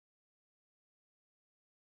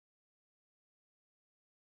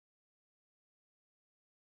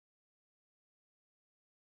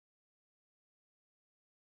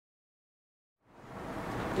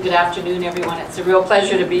Good afternoon, everyone. It's a real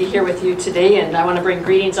pleasure to be here with you today, and I want to bring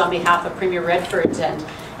greetings on behalf of Premier Redford and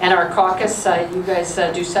our caucus. You guys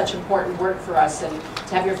do such important work for us, and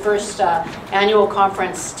to have your first annual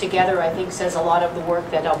conference together, I think, says a lot of the work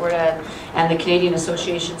that Alberta and the Canadian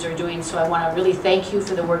associations are doing. So I want to really thank you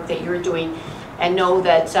for the work that you're doing, and know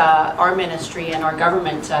that our ministry and our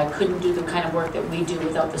government couldn't do the kind of work that we do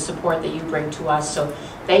without the support that you bring to us. So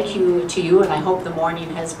thank you to you, and I hope the morning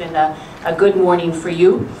has been a good morning for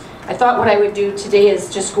you. I thought what I would do today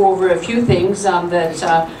is just go over a few things that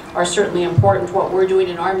are certainly important, what we're doing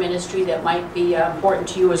in our ministry that might be important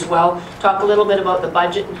to you as well. Talk a little bit about the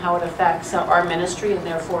budget and how it affects our ministry and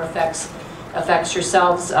therefore affects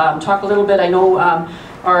yourselves. Talk a little bit, I know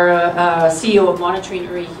our CEO of Monitoring,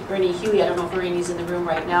 Ernie Huey, I don't know if Ernie's in the room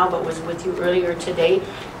right now, but was with you earlier today.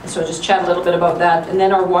 So just chat a little bit about that. And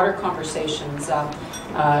then our water conversations,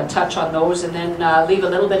 touch on those, and then leave a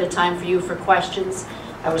little bit of time for you for questions.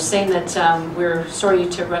 I was saying that we're sorry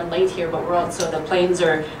to run late here, but we're also, the planes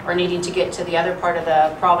are needing to get to the other part of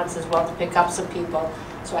the province as well to pick up some people.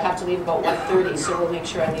 So I have to leave about 1:30, so we'll make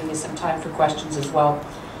sure I leave you some time for questions as well.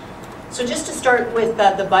 So just to start with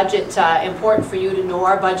the budget, important for you to know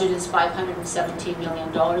our budget is $517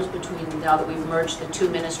 million between now that we've merged the two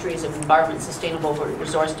ministries of Environment and Sustainable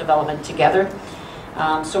Resource Development together.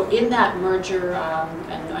 So in that merger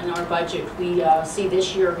and in our budget, we see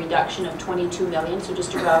this year a reduction of $22 million, so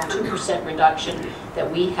just around 2% reduction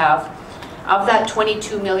that we have. Of that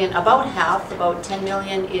 $22 million, about half, about $10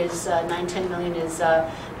 million is, $10 million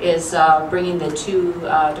is bringing the two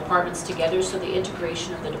departments together. So the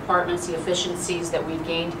integration of the departments, the efficiencies that we've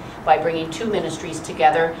gained by bringing two ministries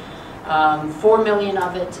together. $4 million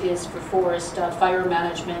of it is for forest fire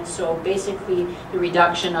management. So basically the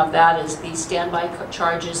reduction of that is the standby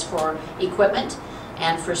charges for equipment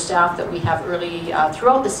and for staff that we have early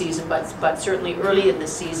throughout the season, but certainly early in the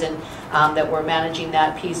season that we're managing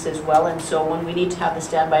that piece as well. And so when we need to have the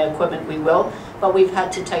standby equipment, we will. But we've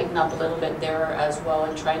had to tighten up a little bit there as well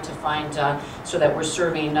and trying to find so that we're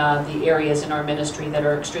serving the areas in our ministry that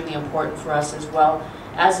are extremely important for us as well,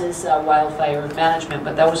 as is wildfire management.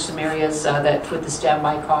 But that was some areas that with the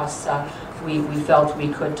standby costs, we felt we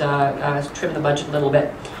could trim the budget a little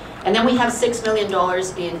bit. And then we have $6 million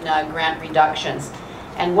in grant reductions.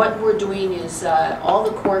 And what we're doing is all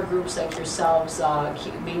the core groups like yourselves,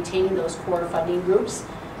 keep maintaining those core funding groups.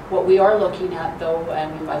 What we are looking at though,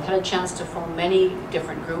 and I've had a chance to phone many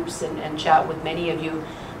different groups and chat with many of you,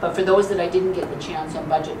 but for those that I didn't get the chance on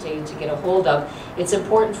budget day to get a hold of, it's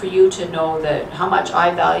important for you to know that how much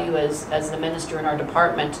I value as the minister in our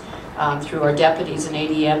department, through our deputies and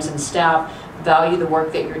ADMs and staff, value the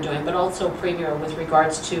work that you're doing, but also Premier with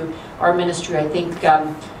regards to our ministry, I think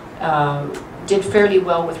did fairly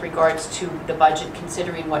well with regards to the budget,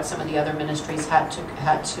 considering what some of the other ministries had to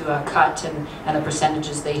cut and the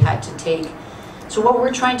percentages they had to take. So what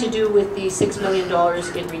we're trying to do with the $6 million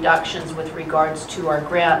in reductions with regards to our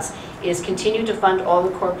grants is continue to fund all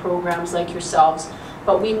the core programs like yourselves,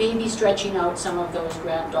 but we may be stretching out some of those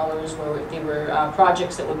grant dollars where they were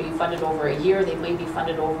projects that would be funded over a year. They may be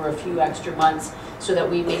funded over a few extra months so that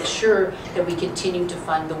we make sure that we continue to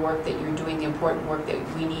fund the work that you're doing, the important work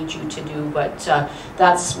that we need you to do. But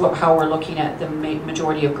that's how we're looking at the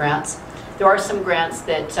majority of grants. There are some grants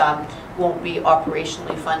that won't be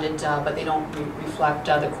operationally funded, but they don't reflect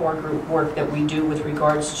the core group work that we do with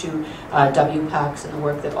regards to WPACs and the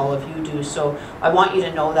work that all of you do. So I want you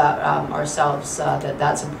to know that ourselves,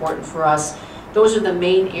 that's important for us. Those are the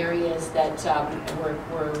main areas that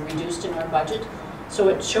were reduced in our budget. So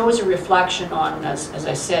it shows a reflection on, as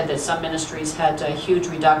I said, that some ministries had huge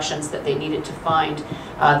reductions that they needed to find,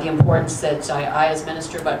 the importance that I as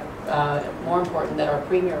minister, but more important that our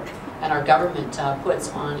Premier and our government puts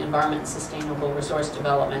on environment and sustainable resource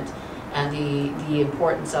development and the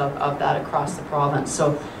importance of that across the province.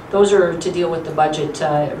 So those are to deal with the budget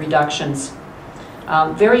reductions.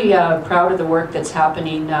 Very proud of the work that's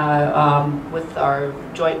happening with our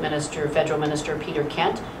joint minister, federal minister Peter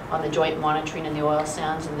Kent, on the joint monitoring in the oil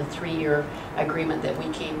sands and the 3-year agreement that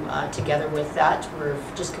we came together with that. We're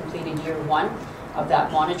just completed year 1 of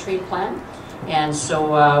that monitoring plan. And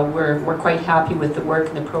so we're quite happy with the work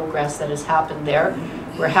and the progress that has happened there.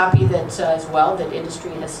 We're happy that as well that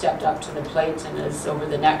industry has stepped up to the plate and is over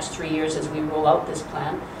the next 3 years as we roll out this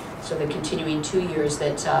plan. So the continuing 2 years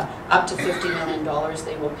that up to $50 million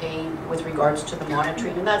they will pay with regards to the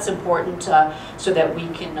monitoring. And that's important so that we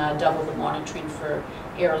can double the monitoring for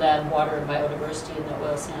air, land, water, and biodiversity in the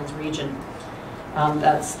oil sands region.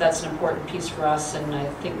 That's an important piece for us, and I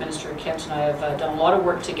think Minister Kent and I have done a lot of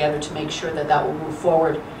work together to make sure that that will move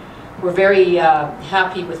forward. we're very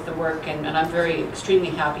happy with the work, and I'm very extremely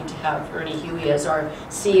happy to have Ernie Huey as our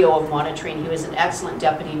CEO of monitoring. He was an excellent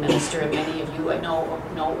deputy minister, and many of you I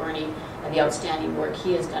know Ernie and the outstanding work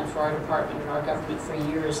he has done for our department and our government for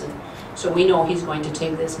years, and so we know he's going to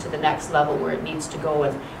take this to the next level where it needs to go,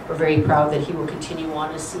 and we're very proud that he will continue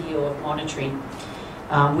on as CEO of monitoring.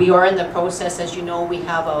 We are in the process, as you know, we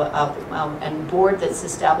have a board that's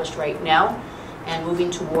established right now and moving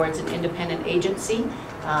towards an independent agency.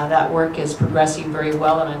 That work is progressing very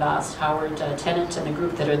well, and I've asked Howard Tennant and the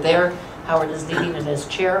group that are there, Howard is leading it as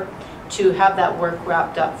chair, to have that work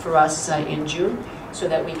wrapped up for us in June so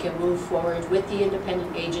that we can move forward with the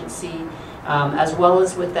independent agency. As well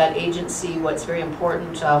as with that agency, what's very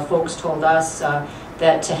important, folks told us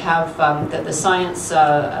that to have that the science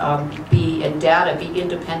be and data be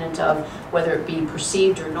independent of whether it be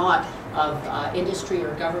perceived or not of industry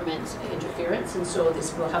or government interference, and so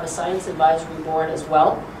this will have a science advisory board as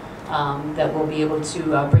well that will be able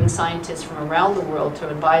to bring scientists from around the world to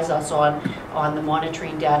advise us on the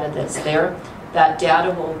monitoring data that's there. That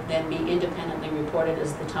data will then be independently reported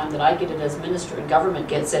as the time that I get it as minister and government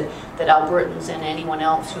gets it, that Albertans and anyone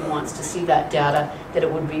else who wants to see that data, that it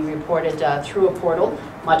would be reported through a portal,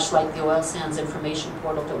 much like the oil sands information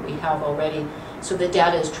portal that we have already. So the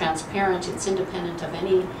data is transparent, it's independent of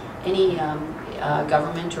any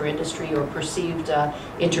government or industry or perceived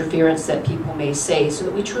interference that people may say, so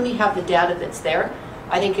that we truly have the data that's there.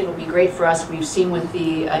 I think it'll be great for us. We've seen with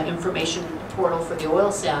the information portal for the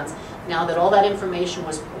oil sands, now that all that information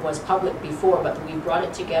was public before, but we brought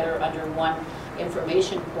it together under one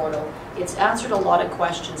information portal, it's answered a lot of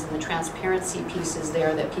questions, and the transparency piece is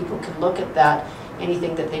there that people can look at that,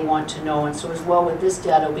 anything that they want to know. And so as well with this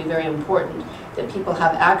data, it'll be very important that people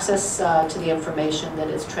have access to the information, that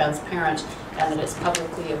it's transparent, and that it's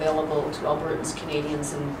publicly available to Albertans,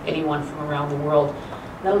 Canadians, and anyone from around the world.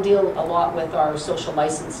 That'll deal a lot with our social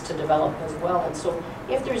license to develop as well. And so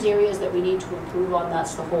if there's areas that we need to improve on,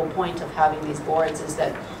 that's the whole point of having these boards, is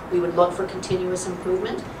that we would look for continuous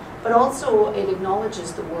improvement, but also it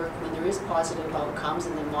acknowledges the work when there is positive outcomes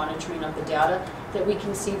and the monitoring of the data, that we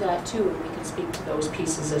can see that too, and we can speak to those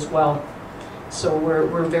pieces as well. So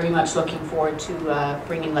we're very much looking forward to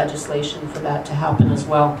bringing legislation for that to happen as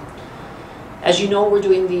well. As you know, we're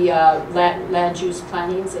doing the land use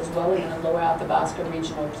plannings as well, and the Lower Athabasca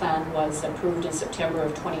Regional Plan was approved in September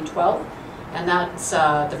of 2012. And that's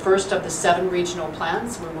the first of the 7 regional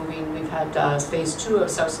plans. We've had phase 2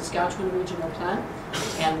 of South Saskatchewan Regional Plan,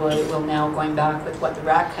 and we'll now going back with what the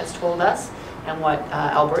RAC has told us and what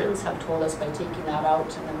Albertans have told us by taking that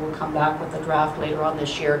out, and then we'll come back with a draft later on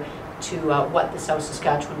this year to what the South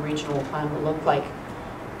Saskatchewan Regional Plan will look like.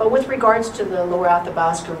 But with regards to the Lower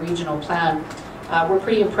Athabasca Regional Plan, we're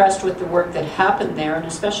pretty impressed with the work that happened there, and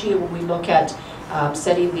especially when we look at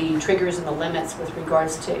setting the triggers and the limits with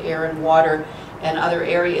regards to air and water and other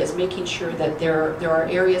areas, making sure that there are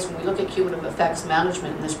areas, when we look at cumulative effects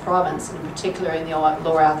management in this province, and in particular in the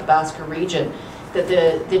Lower Athabasca region, that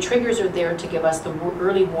the triggers are there to give us the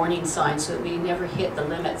early warning signs so that we never hit the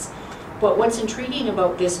limits. But what's intriguing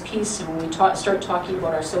about this piece, and when we start talking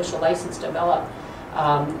about our social license to develop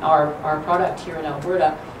our product here in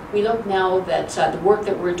Alberta, we look now that the work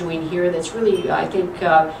that we're doing here that's really, I think,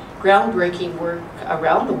 groundbreaking work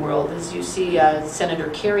around the world. As you see, Senator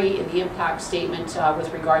Kerry in the impact statement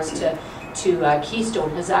with regards to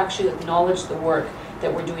Keystone has actually acknowledged the work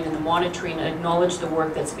that we're doing in the monitoring, and acknowledged the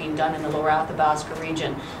work that's being done in the Lower Athabasca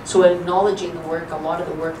region. So acknowledging the work, a lot of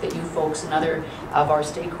the work that you folks and other of our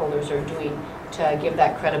stakeholders are doing to give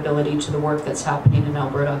that credibility to the work that's happening in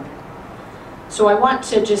Alberta. So I want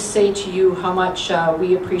to just say to you how much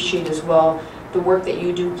we appreciate as well the work that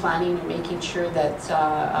you do planning and making sure that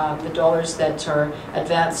the dollars that are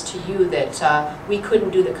advanced to you, that we couldn't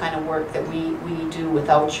do the kind of work that we do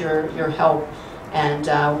without your help. And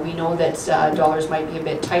we know that dollars might be a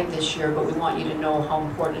bit tight this year, but we want you to know how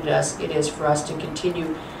important it is for us to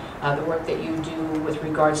continue the work that you do with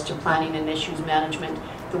regards to planning and issues management,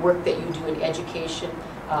 the work that you do in education,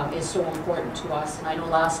 is so important to us. And I know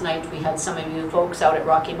last night we had some of you folks out at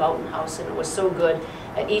Rocky Mountain House, and it was so good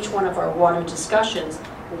at each one of our water discussions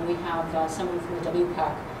when we have someone from the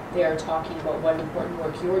WPAC there talking about what important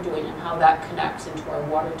work you're doing and how that connects into our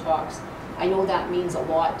water talks. I know that means a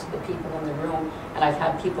lot to the people in the room, and I've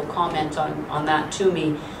had people comment on that to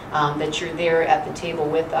me, that you're there at the table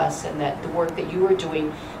with us, and that the work that you are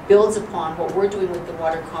doing builds upon what we're doing with the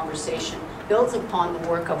water conversation, builds upon the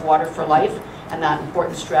work of Water for Life and that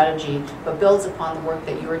important strategy, but builds upon the work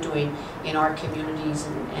that you're doing in our communities.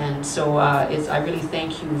 And so I really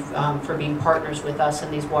thank you for being partners with us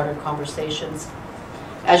in these water conversations.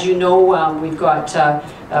 As you know, we've got,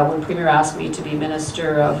 when Premier asked me to be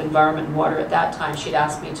Minister of Environment and Water at that time, she'd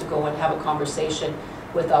asked me to go and have a conversation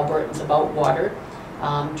with Albertans about water.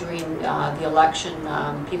 During the election,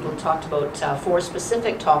 people talked about 4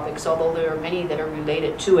 specific topics, although there are many that are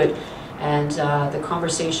related to it. And the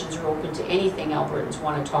conversations are open to anything Albertans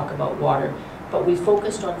want to talk about water. But we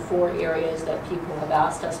focused on 4 areas that people have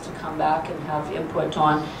asked us to come back and have input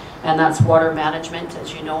on. And that's water management.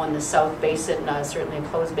 As you know, in the South Basin, certainly a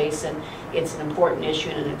closed basin, it's an important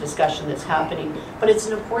issue and a discussion that's happening. But it's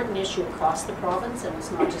an important issue across the province, and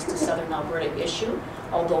it's not just a Southern Alberta issue,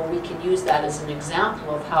 although we can use that as an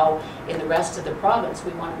example of how in the rest of the province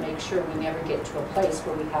we want to make sure we never get to a place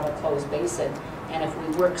where we have a closed basin. And if we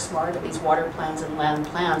work smart at these water plans and land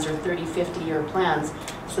plans, or 30, 50-year plans,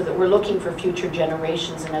 so that we're looking for future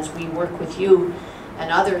generations, and as we work with you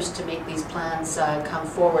and others to make these plans come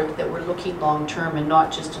forward, that we're looking long-term and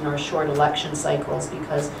not just in our short election cycles,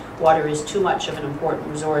 because water is too much of an important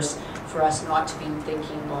resource for us not to be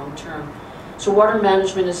thinking long-term. So water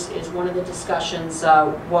management is one of the discussions.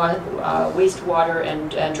 Wastewater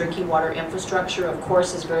and drinking water infrastructure, of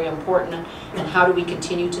course, is very important, and how do we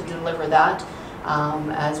continue to deliver that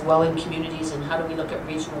as well in communities, and how do we look at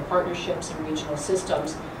regional partnerships and regional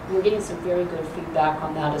systems. And we're getting some very good feedback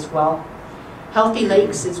on that as well. Healthy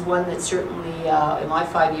lakes is one that certainly, in my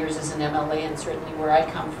 5 years as an MLA, and certainly where I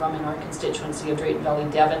come from in our constituency of Drayton Valley,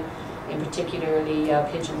 Devon, in particularly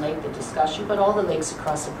Pigeon Lake, the discussion, but all the lakes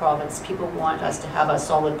across the province, people want us to have a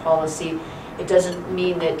solid policy. It doesn't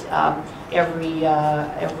mean that every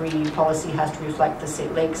policy has to reflect the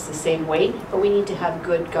lakes the same way, but we need to have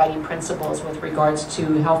good guiding principles with regards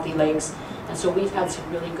to healthy lakes. And so we've had some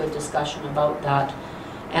really good discussion about that.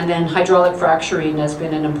 And then hydraulic fracturing has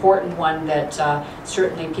been an important one that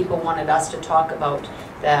certainly people wanted us to talk about.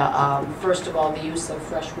 First of all, the use of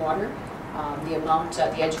fresh water, the amount,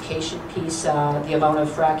 the education piece, the amount of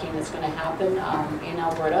fracking that's going to happen in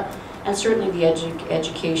Alberta, and certainly the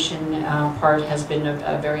education part has been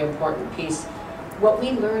a very important piece. What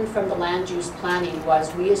we learned from the land use planning was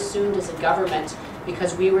we assumed as a government,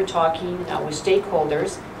 because we were talking with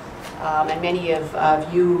stakeholders, and many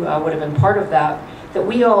of you would have been part of that, that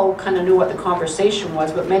we all kind of knew what the conversation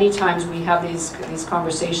was, but many times we have these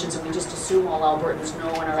conversations and we just assume all Albertans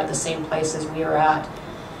know and are at the same place as we are at.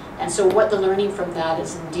 And so what the learning from that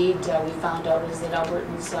is, indeed, we found out is that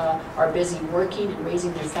Albertans are busy working and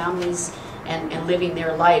raising their families and living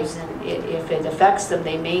their lives, and if it affects them,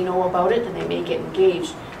 they may know about it and they may get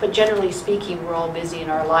engaged. But generally speaking, we're all busy in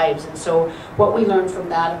our lives. And so what we learned from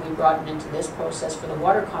that, and we brought it into this process for the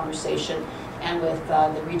water conversation, and with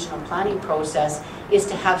the regional planning process, is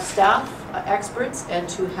to have staff experts and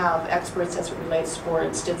to have experts as it relates, for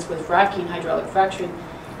instance, with fracking, hydraulic fracturing,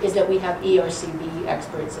 is that we have ERCB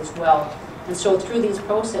experts as well. And so through these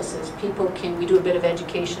processes, we do a bit of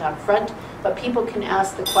education up front, but people can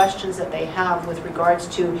ask the questions that they have with regards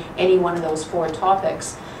to any one of those 4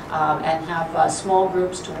 topics, and have small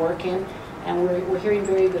groups to work in. And we're hearing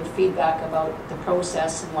very good feedback about the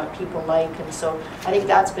process and what people like. And so I think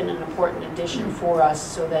that's been an important addition for us,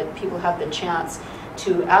 so that people have the chance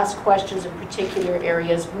to ask questions in particular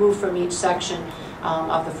areas, move from each section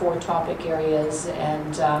of the 4 topic areas.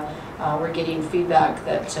 And we're getting feedback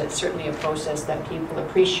that it's certainly a process that people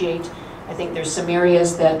appreciate. I think there's some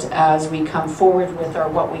areas that as we come forward with our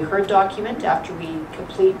What We Heard document, after we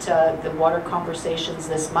complete the water conversations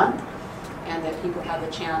this month, and that people have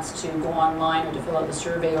the chance to go online or to fill out the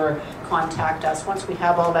survey or contact us. Once we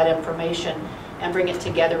have all that information and bring it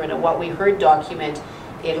together in a What We Heard document,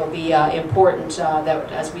 it'll be important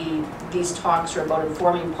that as these talks are about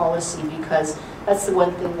informing policy, because that's the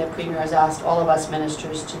one thing that Premier has asked all of us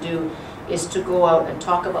ministers to do, is to go out and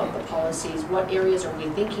talk about the policies. What areas are we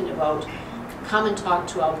thinking about? Come and talk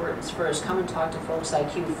to Albertans first, come and talk to folks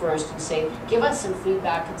like you first, and say, give us some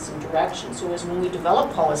feedback and some direction. So as when we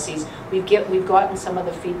develop policies, we've gotten some of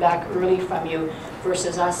the feedback early from you,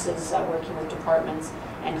 versus us as working with departments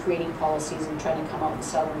and creating policies and trying to come out and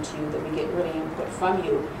sell them to you, that we get early input from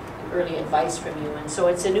you and early advice from you. And so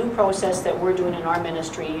it's a new process that we're doing in our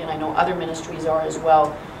ministry, and I know other ministries are as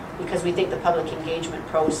well, because we think the public engagement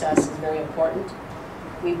process is very important.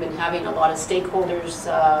 We've been having a lot of stakeholders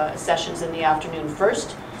sessions in the afternoon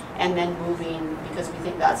first, and then moving, because we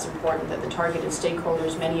think that's important, that the targeted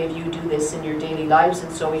stakeholders, many of you do this in your daily lives,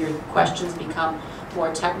 and so your questions become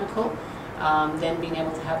more technical. Then being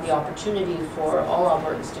able to have the opportunity for all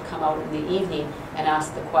Albertans to come out in the evening and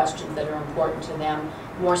ask the questions that are important to them,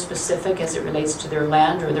 more specific as it relates to their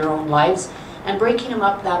land or their own lives. And breaking them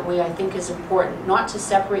up that way, I think, is important, not to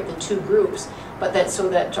separate the two groups, but that so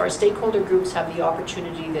that our stakeholder groups have the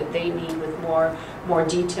opportunity that they need with more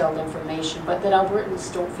detailed information, but that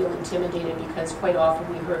Albertans don't feel intimidated, because quite often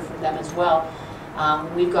we heard from them as well.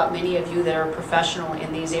 We've got many of you that are professional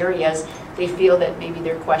in these areas. They feel that maybe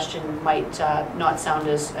their question might not sound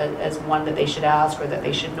as one that they should ask or that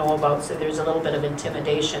they should know about, so there's a little bit of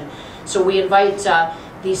intimidation. So we invite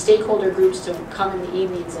these stakeholder groups to come in the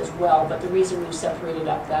evenings as well, but the reason we've separated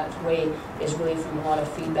up that way is really from a lot of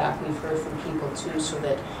feedback we've heard from people too, so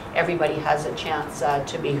that everybody has a chance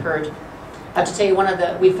to be heard. I have to tell you,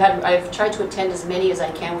 I've tried to attend as many as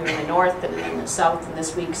I can. We were in the north and in the south, and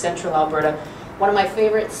this week central Alberta. One of my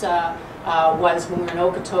favorites was when we were in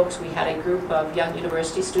Okotoks. We had a group of young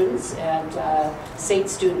university students and SAIT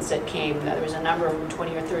students that came. There was a number of them,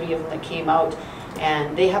 20 or 30 of them, that came out,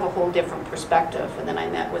 and they have a whole different perspective. And then I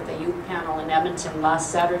met with a youth panel in Edmonton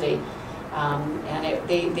last Saturday, and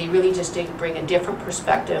they really just did bring a different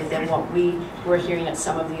perspective than what we were hearing at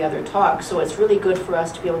some of the other talks. So it's really good for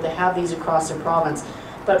us to be able to have these across the province.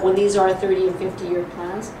 But when these are 30 and 50-year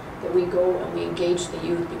plans, that we go and we engage the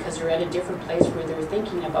youth, because they're at a different place where they're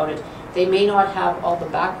thinking about it. They may not have all the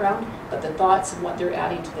background, but the thoughts and what they're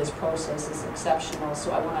adding to this process is exceptional.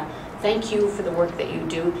 So I want to thank you for the work that you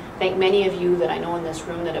do. Thank many of you that I know in this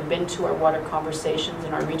room that have been to our water conversations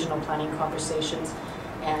and our regional planning conversations,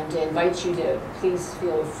 and invite you to please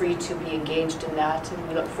feel free to be engaged in that. And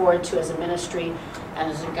we look forward to, as a ministry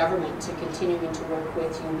and as a government, to continuing to work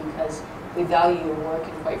with you, because we value your work,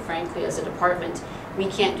 and quite frankly, as a department, we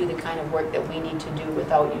can't do the kind of work that we need to do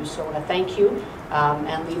without you. So I want to thank you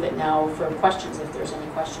and leave it now for questions, if there's any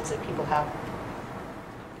questions that people have.